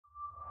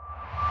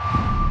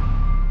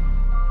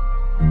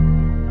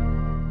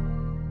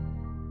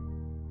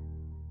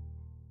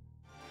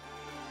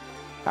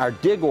Our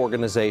DIG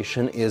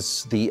organization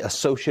is the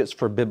Associates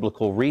for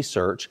Biblical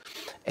Research,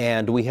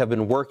 and we have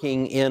been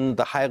working in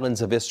the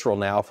highlands of Israel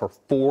now for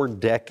 4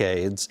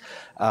 decades.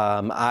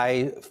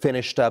 I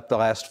finished up the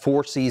last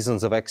 4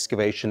 seasons of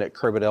excavation at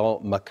Kirbet El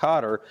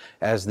Makader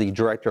as the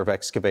director of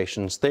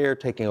excavations there,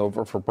 taking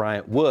over for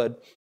Bryant Wood.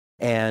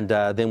 And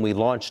then we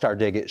launched our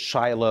dig at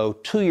Shiloh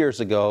 2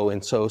 years ago,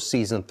 and so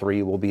season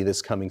 3 will be this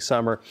coming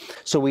summer.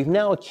 So we've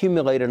now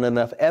accumulated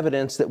enough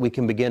evidence that we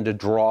can begin to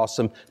draw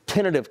some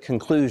tentative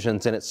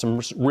conclusions, and it's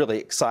some really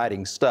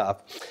exciting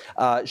stuff.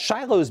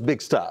 Shiloh's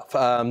big stuff.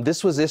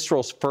 This was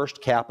Israel's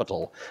first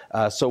capital.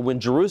 So when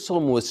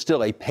Jerusalem was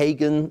still a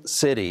pagan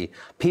city,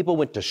 people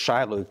went to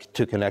Shiloh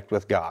to connect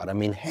with God. I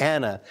mean,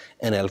 Hannah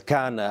and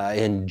Elkanah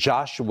and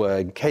Joshua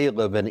and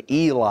Caleb and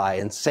Eli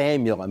and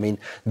Samuel. I mean,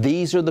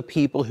 these are the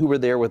people who were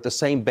there with the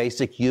same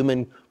basic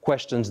human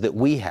questions that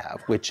we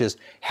have, which is,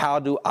 how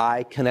do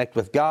I connect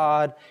with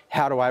God?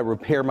 How do I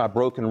repair my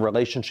broken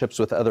relationships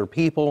with other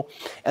people?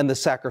 And the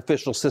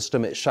sacrificial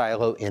system at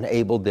Shiloh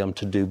enabled them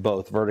to do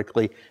both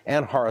vertically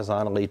and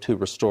horizontally to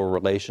restore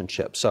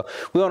relationships. So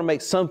we want to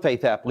make some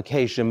faith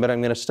application, but I'm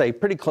going to stay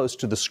pretty close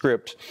to the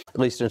script, at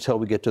least until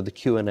we get to the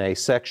Q&A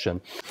section.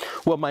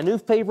 Well, my new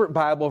favorite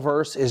Bible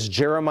verse is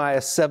Jeremiah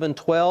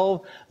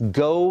 7:12,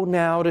 go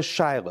now to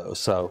Shiloh.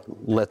 So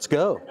let's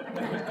go.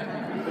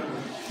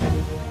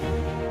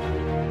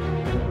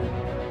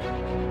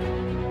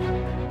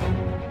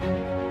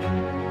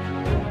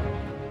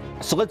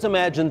 So let's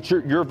imagine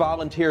you're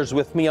volunteers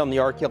with me on the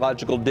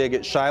archaeological dig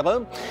at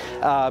Shiloh.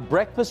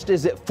 Breakfast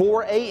is at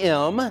 4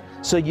 a.m.,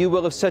 so you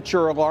will have set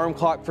your alarm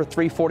clock for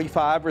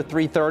 3:45 or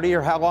 3:30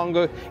 or how long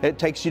it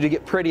takes you to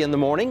get pretty in the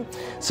morning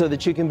so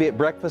that you can be at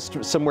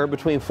breakfast somewhere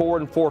between 4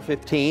 and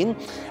 4:15.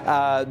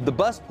 The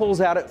bus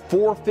pulls out at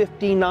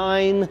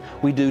 4:59.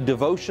 We do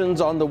devotions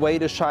on the way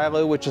to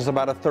Shiloh, which is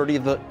about a 30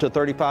 to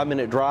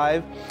 35-minute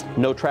drive.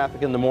 No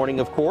traffic in the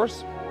morning, of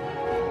course.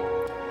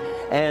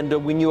 And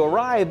when you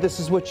arrive, this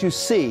is what you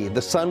see.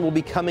 The sun will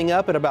be coming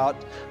up at about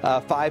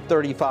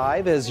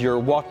 5:35 as you're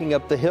walking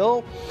up the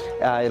hill.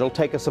 It'll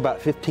take us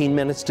about 15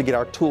 minutes to get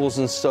our tools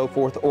and so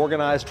forth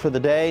organized for the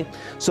day.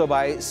 So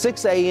by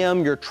 6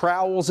 a.m., your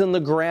trowel's in the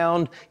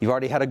ground. You've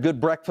already had a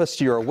good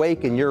breakfast. You're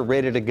awake and you're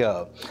ready to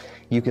go.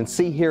 You can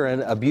see here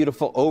a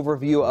beautiful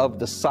overview of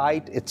the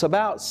site. It's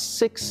about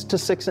 6 to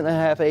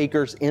 6.5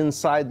 acres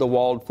inside the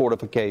walled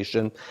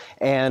fortification.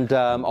 And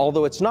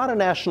although it's not a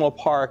national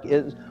park,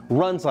 it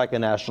runs like a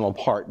national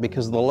park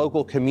because the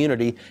local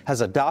community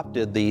has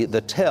adopted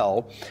the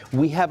tell.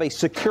 We have a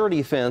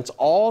security fence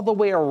all the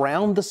way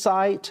around the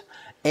site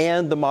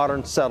and the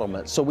modern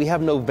settlement, so we have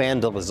no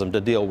vandalism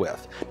to deal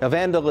with. Now,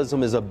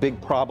 vandalism is a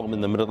big problem in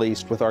the Middle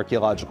East with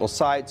archaeological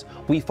sites.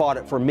 We fought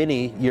it for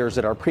many years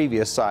at our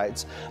previous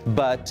sites,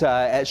 but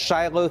at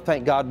Shiloh,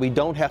 thank God, we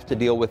don't have to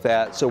deal with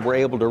that, so we're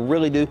able to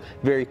really do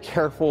very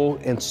careful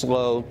and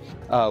slow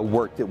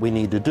work that we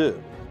need to do.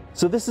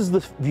 So this is the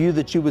view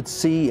that you would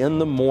see in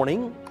the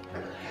morning.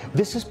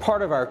 This is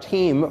part of our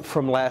team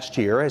from last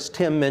year. As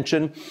Tim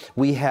mentioned,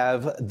 we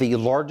have the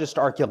largest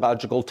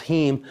archaeological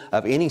team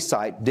of any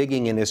site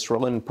digging in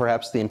Israel and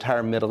perhaps the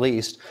entire Middle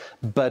East.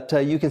 But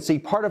you can see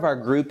part of our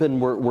group, and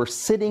we're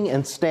sitting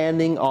and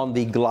standing on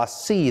the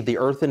glacis, the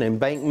earthen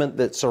embankment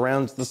that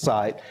surrounds the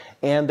site,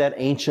 and that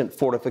ancient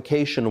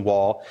fortification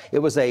wall. It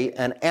was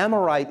an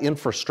Amorite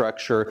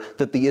infrastructure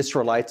that the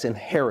Israelites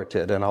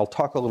inherited, and I'll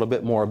talk a little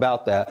bit more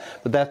about that,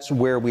 but that's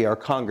where we are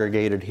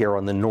congregated here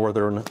on the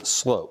northern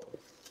slope.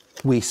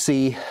 We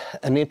see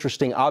an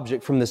interesting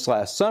object from this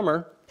last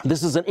summer.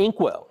 This is an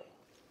inkwell.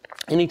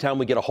 Anytime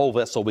we get a whole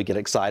vessel, we get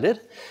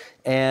excited.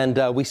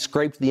 And we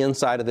scraped the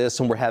inside of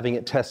this and we're having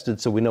it tested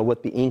so we know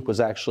what the ink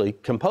was actually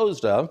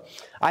composed of.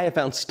 I have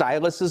found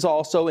styluses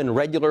also in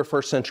regular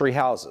first century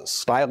houses.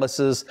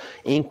 Styluses,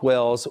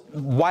 inkwells.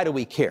 Why do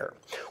we care?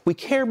 We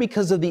care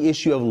because of the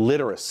issue of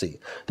literacy.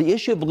 The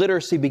issue of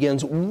literacy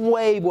begins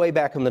way, way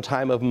back in the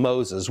time of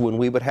Moses, when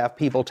we would have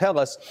people tell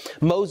us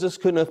Moses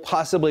couldn't have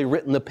possibly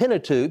written the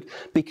Pentateuch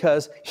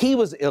because he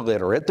was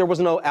illiterate. There was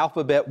no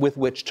alphabet with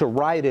which to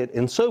write it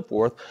and so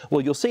forth.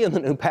 Well, you'll see in the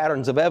new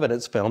Patterns of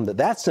Evidence film that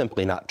that's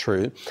simply not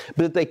true,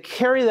 but they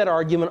carry that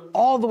argument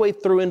all the way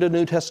through into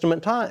New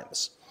Testament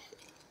times.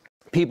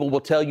 People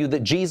will tell you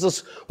that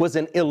Jesus was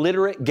an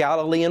illiterate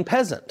Galilean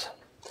peasant,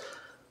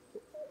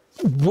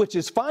 which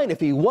is fine if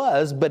he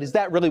was, but is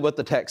that really what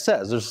the text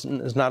says?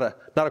 There's not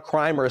a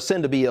crime or a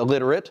sin to be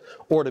illiterate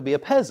or to be a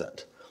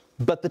peasant,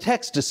 but the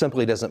text just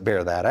simply doesn't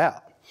bear that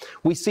out.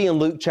 We see in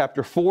Luke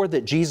chapter 4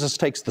 that Jesus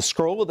takes the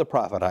scroll of the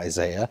prophet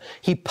Isaiah.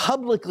 He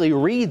publicly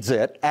reads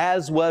it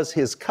as was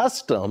his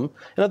custom.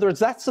 In other words,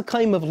 that's the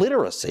claim of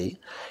literacy.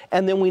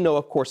 And then we know,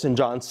 of course, in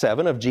John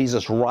 7 of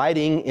Jesus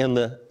writing in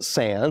the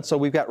sand. So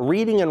we've got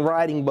reading and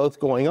writing both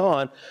going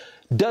on.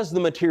 Does the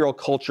material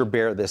culture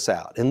bear this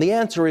out? And the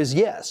answer is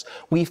yes.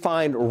 We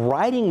find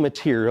writing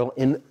material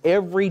in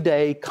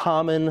everyday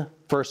common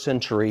first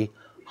century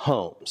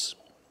homes.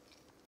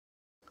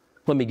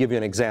 Let me give you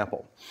an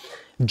example.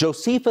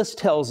 Josephus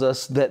tells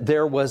us that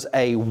there was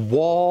a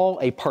wall,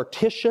 a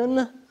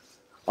partition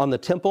on the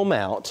Temple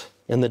Mount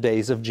in the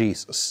days of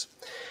Jesus.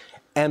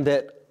 And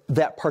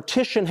that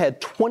partition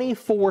had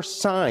 24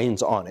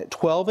 signs on it,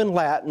 12 in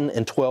Latin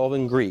and 12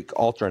 in Greek,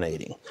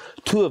 alternating.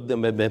 2 of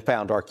them have been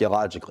found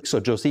archaeologically. So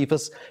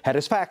Josephus had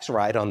his facts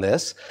right on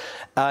this.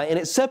 And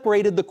it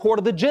separated the court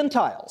of the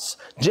Gentiles.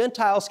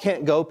 Gentiles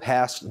can't go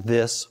past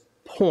this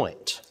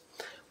point.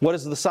 What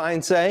does the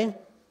sign say?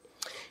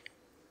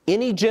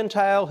 Any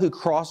Gentile who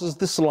crosses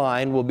this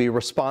line will be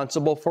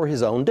responsible for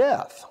his own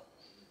death.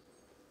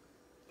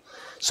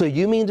 So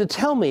you mean to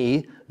tell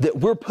me that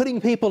we're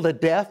putting people to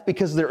death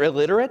because they're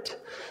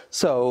illiterate?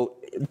 So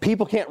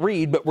people can't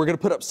read, but we're going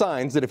to put up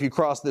signs that if you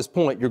cross this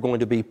point, you're going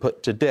to be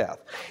put to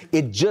death.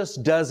 It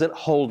just doesn't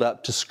hold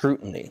up to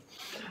scrutiny.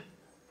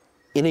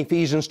 In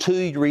Ephesians 2,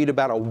 you read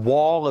about a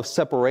wall of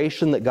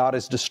separation that God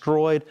has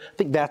destroyed. I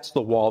think that's the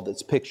wall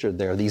that's pictured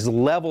there. These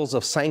levels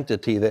of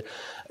sanctity that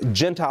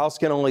Gentiles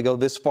can only go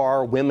this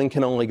far, women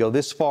can only go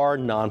this far,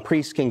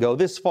 non-priests can go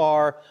this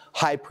far,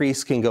 high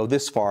priests can go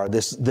this far.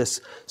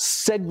 This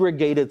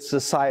segregated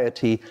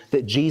society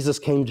that Jesus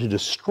came to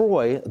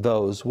destroy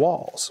those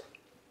walls.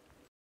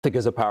 I think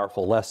is a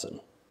powerful lesson.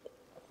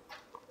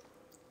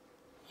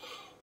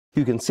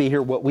 You can see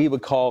here what we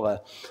would call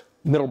a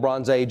Middle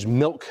Bronze Age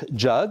milk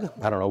jug.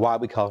 I don't know why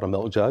we call it a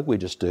milk jug, we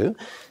just do.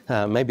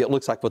 Maybe it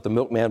looks like what the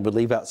milkman would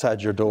leave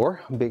outside your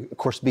door. Of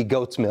course, be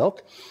goat's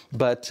milk.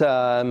 But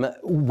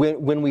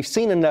when we've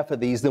seen enough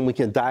of these, then we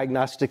can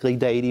diagnostically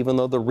date, even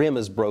though the rim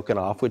is broken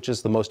off, which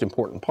is the most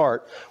important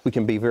part. We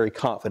can be very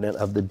confident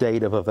of the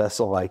date of a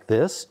vessel like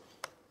this.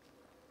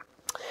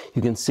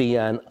 You can see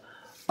a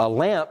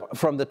lamp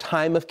from the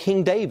time of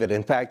King David.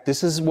 In fact,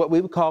 this is what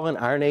we would call an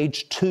Iron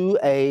Age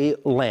 2A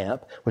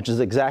lamp, which is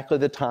exactly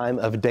the time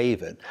of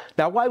David.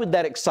 Now, why would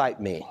that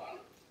excite me?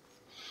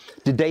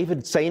 Did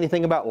David say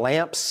anything about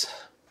lamps?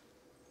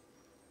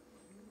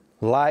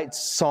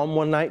 Lights, Psalm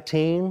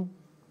 119,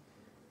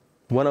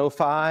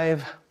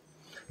 105.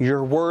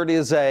 Your word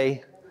is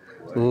a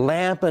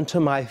lamp unto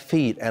my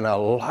feet and a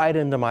light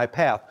unto my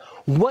path.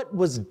 What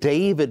was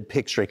David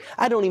picturing?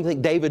 I don't even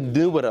think David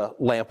knew what a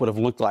lamp would have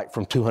looked like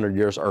from 200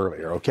 years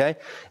earlier, okay?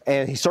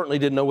 And he certainly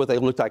didn't know what they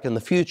looked like in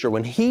the future.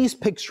 When he's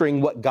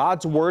picturing what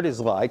God's word is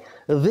like,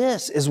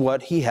 this is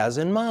what he has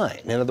in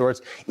mind. In other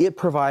words, it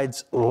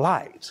provides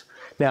light.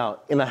 Now,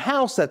 in a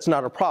house, that's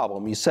not a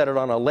problem. You set it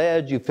on a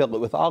ledge, you fill it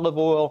with olive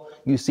oil,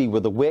 you see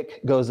where the wick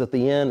goes at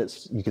the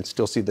end, you can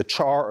still see the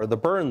char or the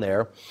burn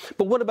there.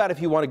 But what about if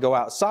you want to go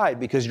outside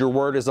because your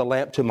word is a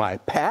lamp to my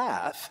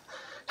path?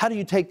 How do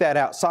you take that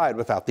outside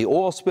without the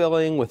oil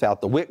spilling,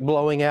 without the wick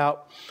blowing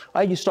out?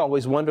 I used to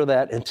always wonder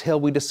that until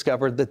we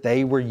discovered that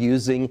they were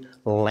using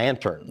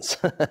lanterns.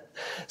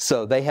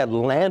 So they had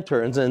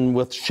lanterns and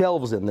with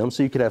shelves in them,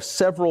 so you could have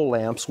several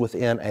lamps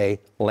within a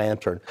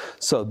lantern.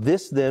 So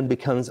this then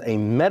becomes a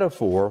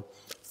metaphor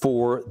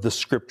for the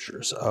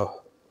scriptures. A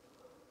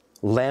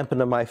lamp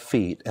unto my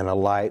feet and a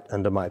light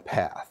unto my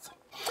path.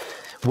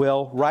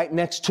 Well, right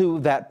next to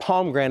that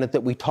pomegranate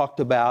that we talked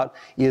about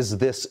is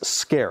this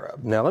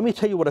scarab. Now, let me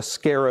tell you what a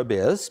scarab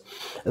is.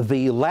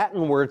 The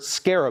Latin word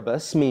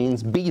scarabus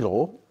means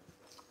beetle,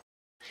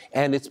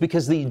 and it's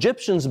because the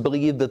Egyptians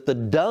believed that the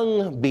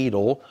dung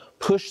beetle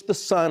pushed the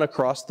sun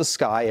across the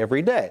sky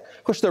every day.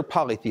 Of course, they're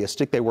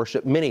polytheistic. They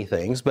worship many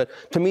things, but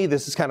to me,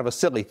 this is kind of a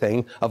silly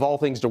thing. Of all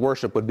things to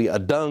worship would be a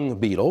dung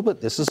beetle,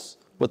 but this is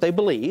what they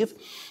believe.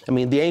 I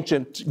mean, the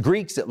ancient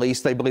Greeks, at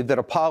least, they believed that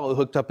Apollo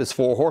hooked up his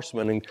 4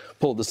 horsemen and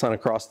pulled the sun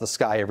across the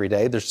sky every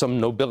day. There's some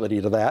nobility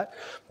to that.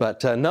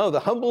 But no, the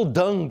humble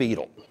dung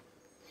beetle.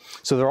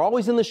 So they're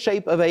always in the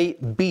shape of a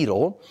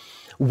beetle.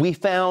 We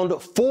found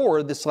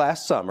 4 this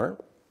last summer.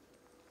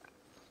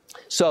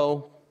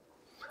 So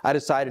I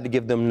decided to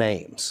give them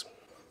names.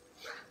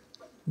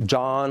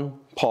 John,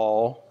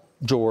 Paul,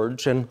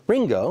 George, and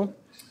Ringo.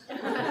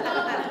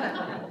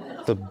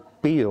 The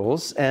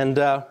Beatles.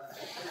 And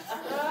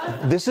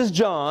this is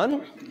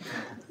John.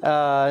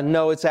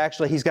 No, it's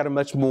actually, he's got a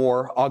much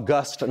more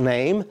august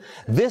name.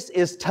 This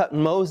is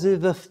Thutmose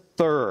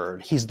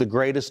III. He's the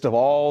greatest of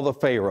all the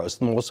pharaohs,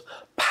 the most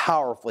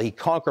powerful. He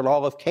conquered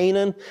all of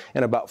Canaan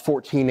in about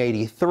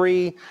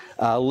 1483,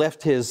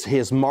 left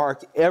his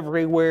mark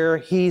everywhere.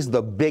 He's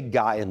the big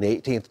guy in the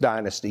 18th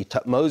dynasty.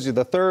 Thutmose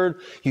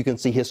III, you can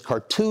see his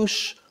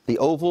cartouche, the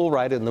oval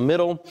right in the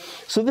middle.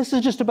 So this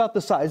is just about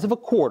the size of a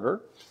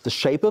quarter. The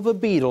shape of a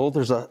beetle.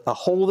 There's a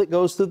hole that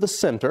goes through the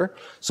center,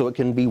 so it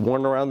can be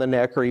worn around the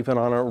neck or even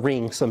on a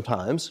ring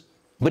sometimes.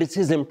 But it's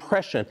his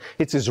impression.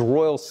 It's his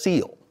royal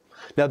seal.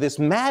 Now this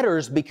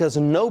matters because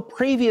no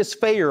previous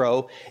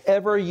pharaoh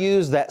ever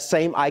used that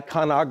same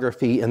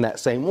iconography in that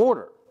same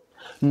order.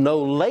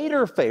 No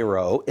later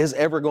pharaoh is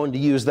ever going to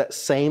use that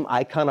same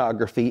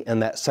iconography in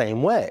that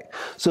same way.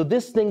 So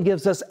this thing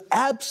gives us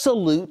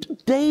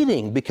absolute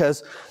dating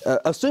because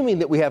assuming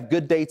that we have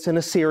good dates in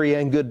Assyria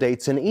and good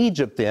dates in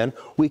Egypt, then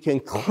we can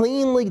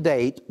cleanly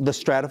date the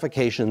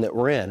stratification that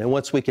we're in. And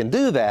once we can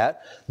do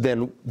that,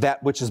 then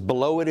that which is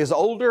below it is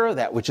older,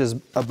 that which is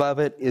above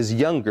it is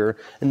younger,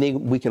 and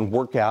then we can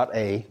work out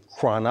a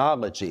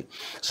chronology.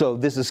 So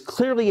this is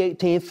clearly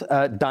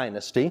 18th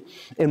dynasty.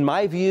 In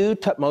my view,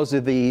 Thutmose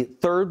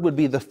III would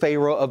be the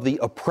pharaoh of the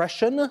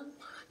oppression.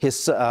 His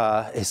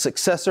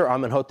successor,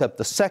 Amenhotep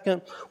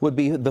II, would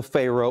be the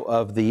pharaoh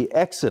of the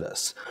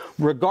Exodus.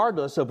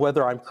 Regardless of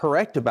whether I'm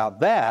correct about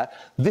that,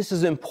 this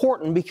is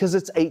important because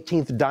it's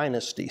 18th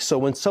dynasty. So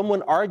when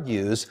someone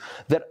argues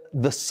that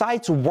the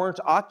sites weren't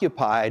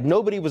occupied,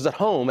 nobody was at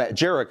home at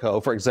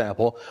Jericho, for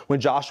example, when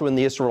Joshua and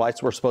the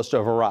Israelites were supposed to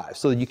have arrived,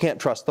 so you can't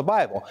trust the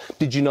Bible.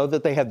 Did you know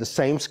that they had the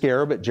same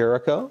scarab at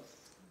Jericho?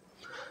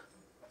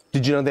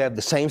 Did you know they had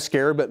the same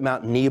scarab at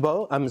Mount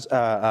Ebal?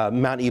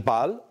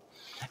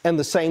 And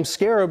the same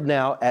scarab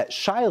now at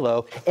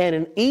Shiloh. And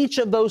in each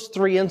of those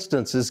three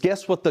instances,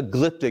 guess what the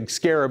glyptic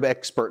scarab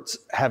experts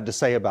have to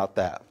say about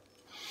that?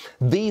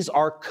 These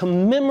are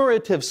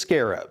commemorative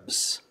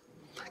scarabs.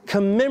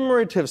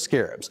 Commemorative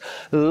scarabs.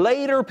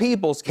 Later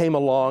peoples came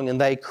along and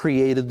they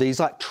created these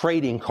like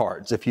trading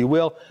cards, if you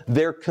will.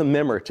 They're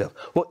commemorative.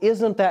 Well,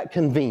 isn't that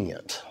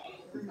convenient?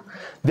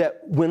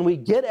 That when we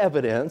get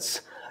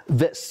evidence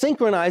that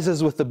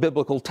synchronizes with the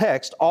biblical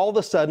text, all of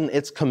a sudden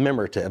it's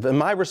commemorative. And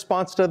my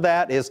response to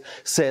that is,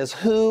 says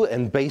who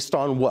and based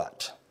on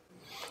what?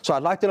 So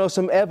I'd like to know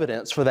some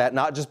evidence for that,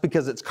 not just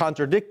because it's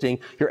contradicting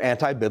your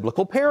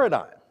anti-biblical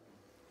paradigm.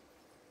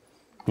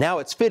 Now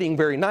it's fitting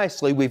very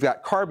nicely. We've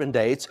got carbon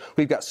dates,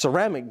 we've got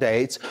ceramic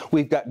dates,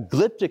 we've got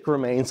glyptic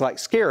remains like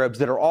scarabs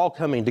that are all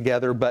coming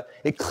together, but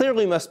it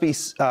clearly must be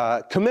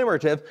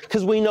commemorative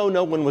because we know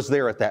no one was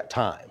there at that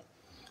time.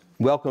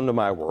 Welcome to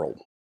my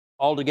world.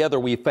 Altogether,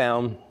 we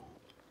found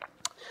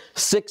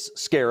 6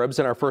 scarabs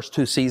in our first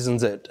 2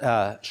 seasons at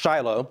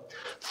Shiloh,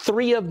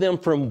 3 of them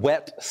from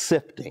wet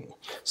sifting.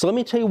 So let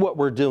me tell you what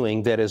we're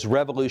doing that is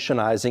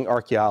revolutionizing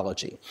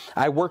archaeology.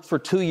 I worked for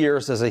 2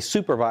 years as a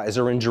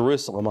supervisor in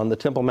Jerusalem on the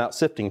Temple Mount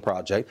Sifting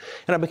Project,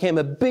 and I became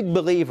a big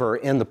believer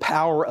in the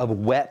power of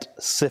wet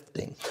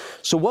sifting.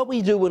 So what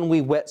we do when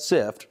we wet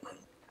sift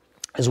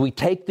is we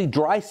take the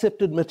dry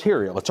sifted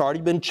material. It's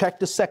already been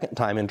checked a second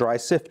time in dry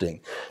sifting.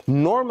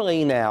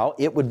 Normally now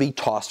it would be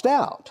tossed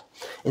out.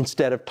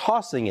 Instead of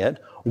tossing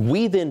it,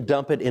 we then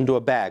dump it into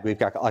a bag. We've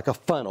got like a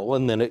funnel,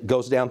 and then it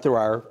goes down through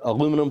our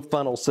aluminum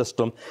funnel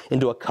system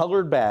into a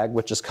colored bag,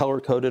 which is color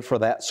coded for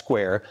that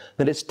square.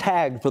 Then it's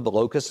tagged for the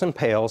locus and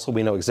pale, so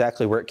we know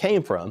exactly where it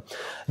came from.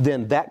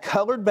 Then that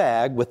colored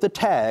bag with the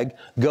tag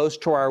goes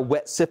to our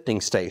wet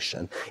sifting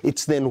station.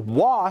 It's then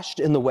washed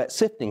in the wet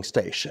sifting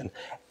station.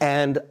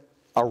 And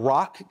a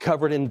rock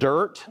covered in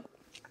dirt,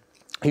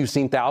 you've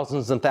seen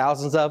thousands and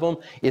thousands of them,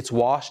 it's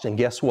washed, and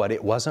guess what?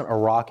 It wasn't a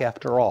rock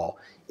after all.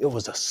 It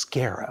was a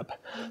scarab.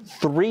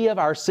 3 of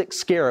our 6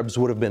 scarabs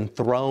would have been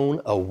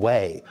thrown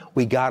away.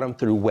 We got them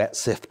through wet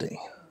sifting.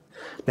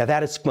 Now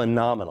that is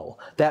phenomenal.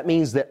 That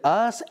means that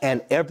us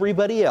and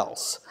everybody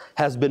else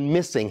has been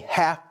missing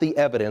half the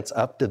evidence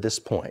up to this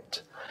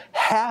point.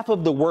 Half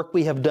of the work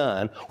we have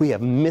done, we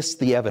have missed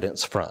the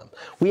evidence from.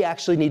 We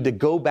actually need to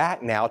go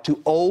back now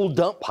to old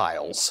dump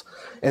piles.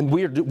 And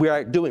we're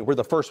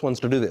the first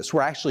ones to do this.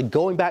 We're actually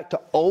going back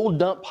to old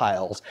dump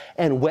piles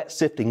and wet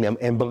sifting them.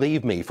 And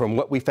believe me, from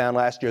what we found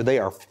last year, they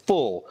are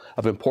full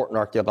of important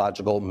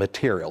archaeological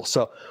material.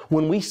 So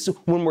when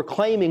we're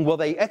claiming, well,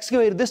 they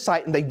excavated this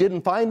site and they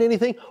didn't find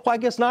anything, well, I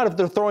guess not if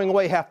they're throwing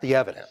away half the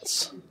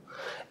evidence.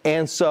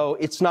 And so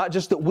it's not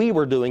just that we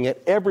were doing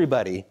it,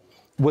 everybody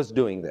was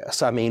doing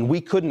this. I mean, we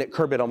couldn't at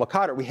Kerbet El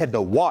Makader, we had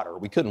no water.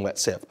 We couldn't wet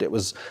sift. It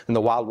was in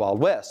the wild, wild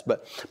west.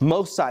 But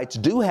most sites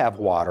do have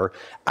water.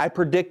 I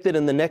predict that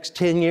in the next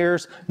 10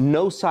 years,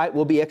 no site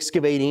will be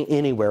excavating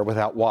anywhere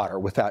without water,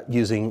 without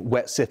using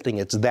wet sifting.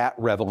 It's that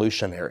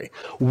revolutionary.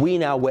 We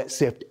now wet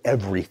sift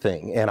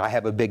everything. And I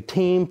have a big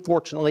team,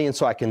 fortunately, and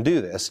so I can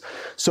do this.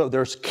 So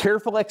there's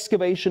careful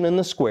excavation in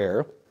the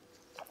square.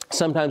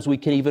 Sometimes we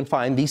can even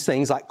find these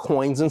things like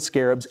coins and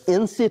scarabs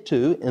in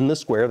situ in the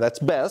square. That's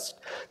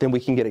best. Then we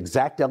can get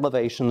exact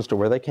elevations to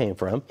where they came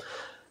from.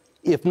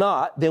 If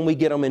not, then we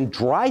get them in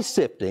dry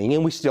sifting,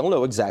 and we still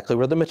know exactly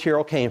where the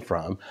material came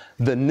from.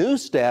 The new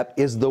step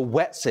is the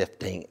wet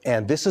sifting,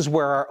 and this is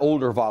where our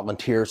older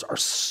volunteers are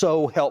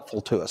so helpful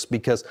to us,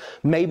 because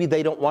maybe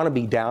they don't want to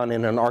be down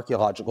in an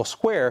archaeological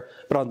square,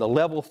 but on the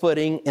level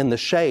footing in the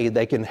shade,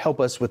 they can help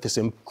us with this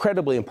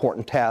incredibly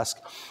important task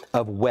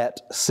of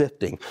wet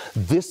sifting.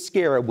 This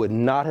scarab would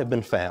not have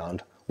been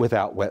found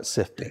without wet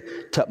sifting.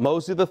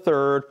 Thutmose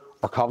III,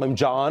 or call him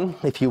John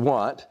if you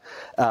want,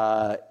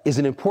 is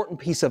an important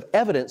piece of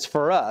evidence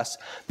for us,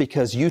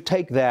 because you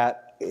take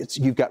that,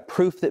 you've got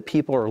proof that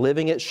people are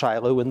living at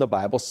Shiloh, and the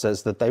Bible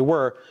says that they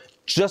were,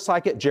 just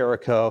like at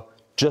Jericho,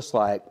 just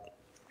like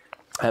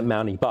at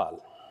Mount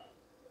Ebal.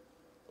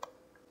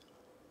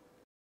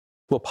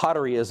 Well,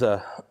 pottery is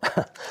a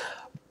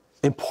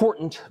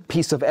important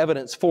piece of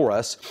evidence for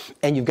us,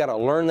 and you've got to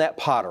learn that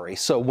pottery.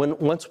 So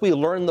once we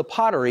learn the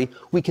pottery,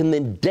 we can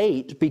then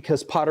date,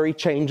 because pottery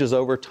changes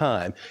over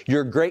time.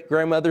 Your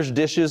great-grandmother's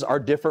dishes are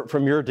different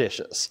from your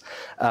dishes.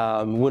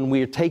 When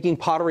we're taking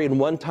pottery in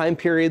one time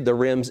period, the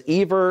rims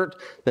evert,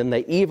 then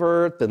they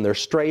evert, then they're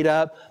straight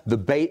up. The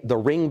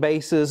ring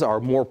bases are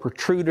more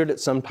protruded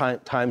at some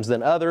times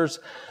than others.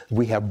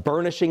 We have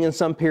burnishing in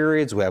some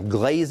periods. We have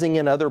glazing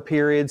in other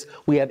periods.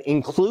 We have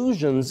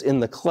inclusions in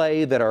the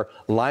clay that are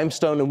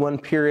limestone in one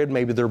period,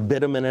 maybe they're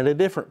bitumen in a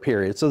different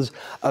period. So there's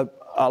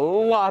a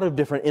lot of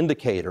different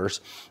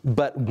indicators.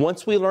 But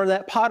once we learn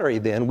that pottery,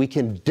 then we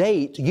can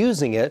date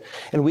using it,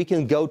 and we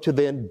can go to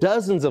then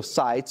dozens of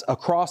sites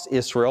across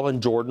Israel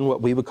and Jordan,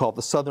 what we would call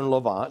the southern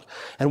Levant,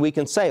 and we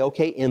can say,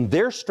 okay, in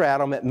their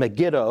stratum at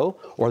Megiddo,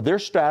 or their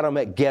stratum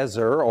at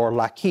Gezer, or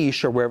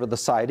Lachish, or wherever the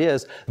site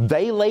is,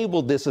 they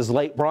labeled this as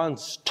late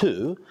bronze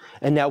II,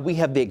 and now we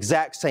have the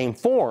exact same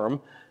form,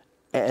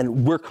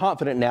 and we're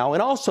confident now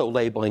in also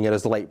labeling it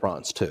as late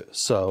bronze II.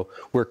 So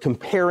we're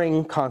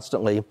comparing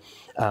constantly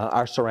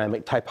our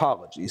ceramic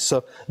typologies.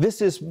 So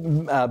this is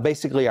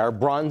basically our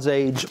Bronze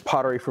Age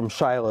pottery from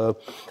Shiloh.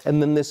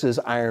 And then this is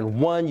Iron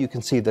 1. You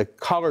can see the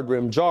collared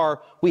rim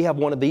jar. We have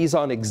one of these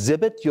on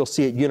exhibit. You'll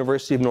see at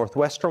University of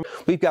Northwestern.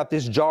 We've got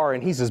this jar,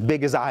 and he's as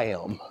big as I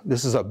am.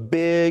 This is a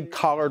big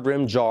collared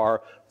rim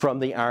jar from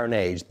the Iron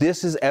Age.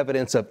 This is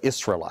evidence of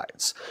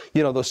Israelites.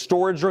 You know, those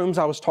storage rooms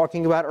I was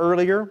talking about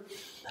earlier?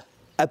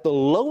 At the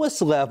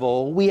lowest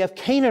level, we have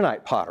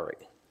Canaanite pottery.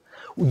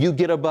 You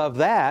get above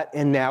that,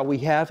 and now we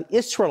have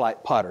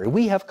Israelite pottery.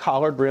 We have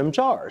collared rim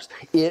jars.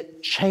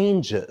 It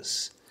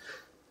changes.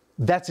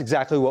 That's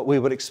exactly what we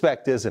would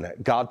expect, isn't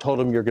it? God told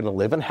them, you're going to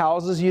live in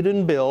houses you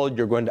didn't build.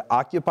 You're going to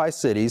occupy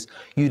cities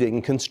you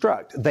didn't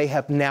construct. They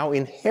have now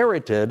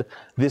inherited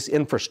this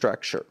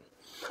infrastructure.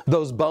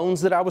 Those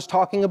bones that I was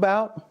talking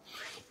about,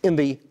 in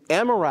the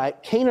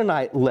Amorite,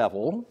 Canaanite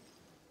level,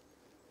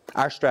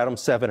 our stratum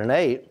 7 and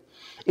 8,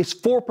 it's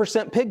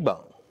 4% pig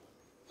bone.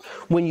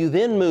 When you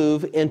then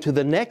move into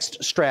the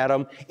next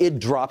stratum, it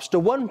drops to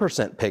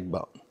 1% pig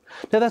bone.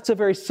 Now that's a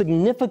very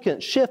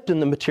significant shift in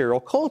the material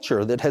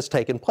culture that has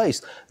taken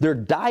place. Their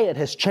diet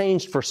has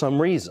changed for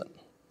some reason.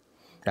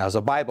 Now, as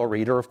a Bible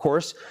reader, of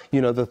course,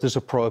 you know that there's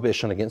a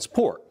prohibition against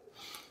pork.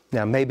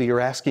 Now maybe you're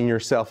asking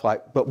yourself,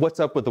 like, but what's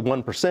up with the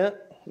 1%?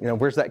 You know,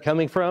 where's that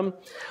coming from?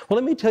 Well,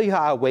 let me tell you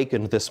how I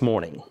awakened this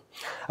morning.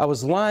 I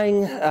was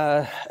lying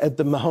at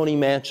the Mahoney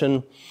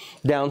mansion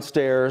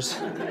downstairs,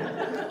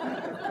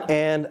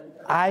 and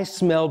I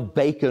smelled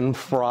bacon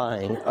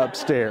frying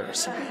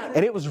upstairs,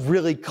 and it was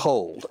really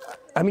cold.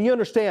 I mean, you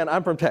understand,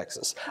 I'm from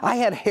Texas. I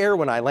had hair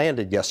when I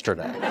landed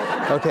yesterday,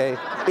 okay?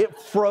 It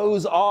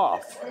froze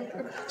off.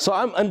 So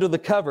I'm under the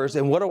covers,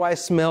 and what do I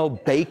smell?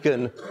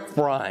 Bacon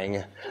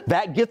frying.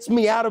 That gets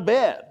me out of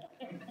bed.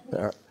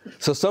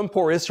 So some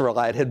poor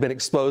Israelite had been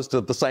exposed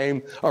to the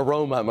same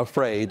aroma, I'm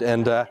afraid,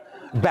 and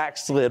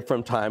backslid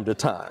from time to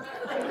time.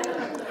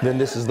 Then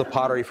this is the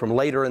pottery from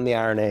later in the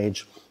Iron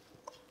Age.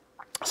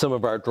 Some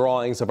of our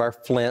drawings of our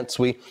flints,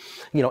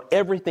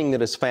 everything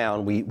that is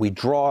found, we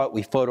draw it,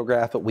 we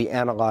photograph it, we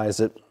analyze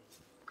it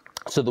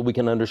so that we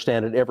can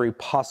understand it every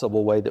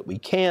possible way that we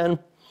can.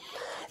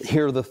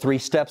 Here are the 3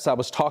 steps I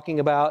was talking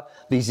about.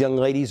 These young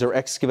ladies are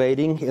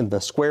excavating in the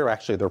square.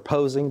 Actually, they're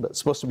posing, but it's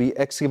supposed to be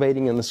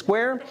excavating in the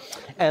square.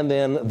 And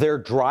then they're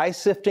dry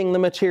sifting the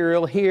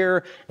material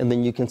here. And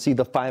then you can see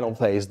the final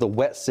phase, the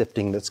wet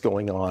sifting that's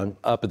going on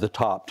up at the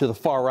top. To the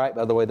far right,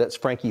 by the way, that's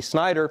Frankie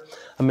Snyder,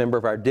 a member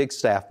of our dig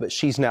staff. But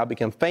she's now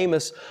become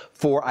famous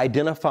for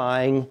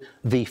identifying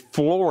the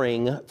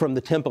flooring from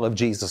the temple of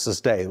Jesus'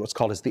 day. What's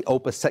called as the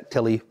opus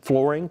sectili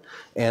flooring.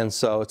 And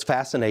so it's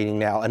fascinating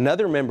now.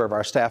 Another member of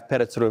our staff,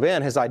 PatternsOfEvidence,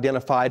 has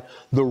identified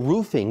the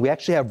roofing. We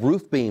actually have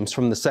roof beams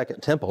from the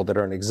second temple that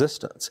are in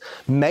existence,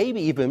 maybe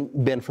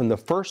even been from the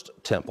first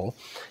temple.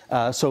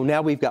 So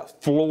now we've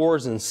got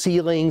floors and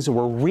ceilings, and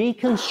we're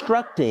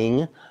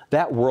reconstructing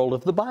that world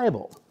of the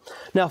Bible.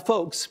 Now,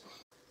 folks,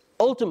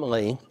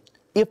 ultimately,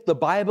 if the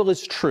Bible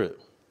is true,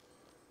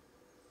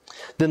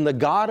 then the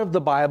God of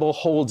the Bible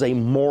holds a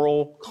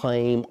moral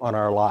claim on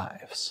our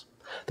lives.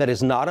 That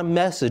is not a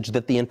message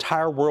that the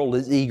entire world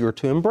is eager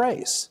to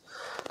embrace.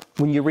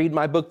 When you read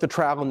my book, The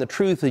Trial and the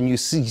Truth, and you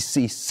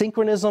see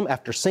synchronism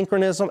after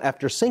synchronism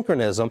after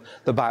synchronism,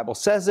 the Bible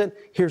says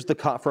it, here's the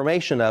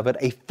confirmation of it.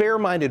 A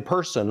fair-minded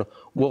person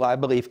will, I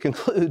believe,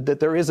 conclude that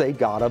there is a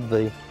God of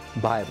the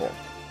Bible.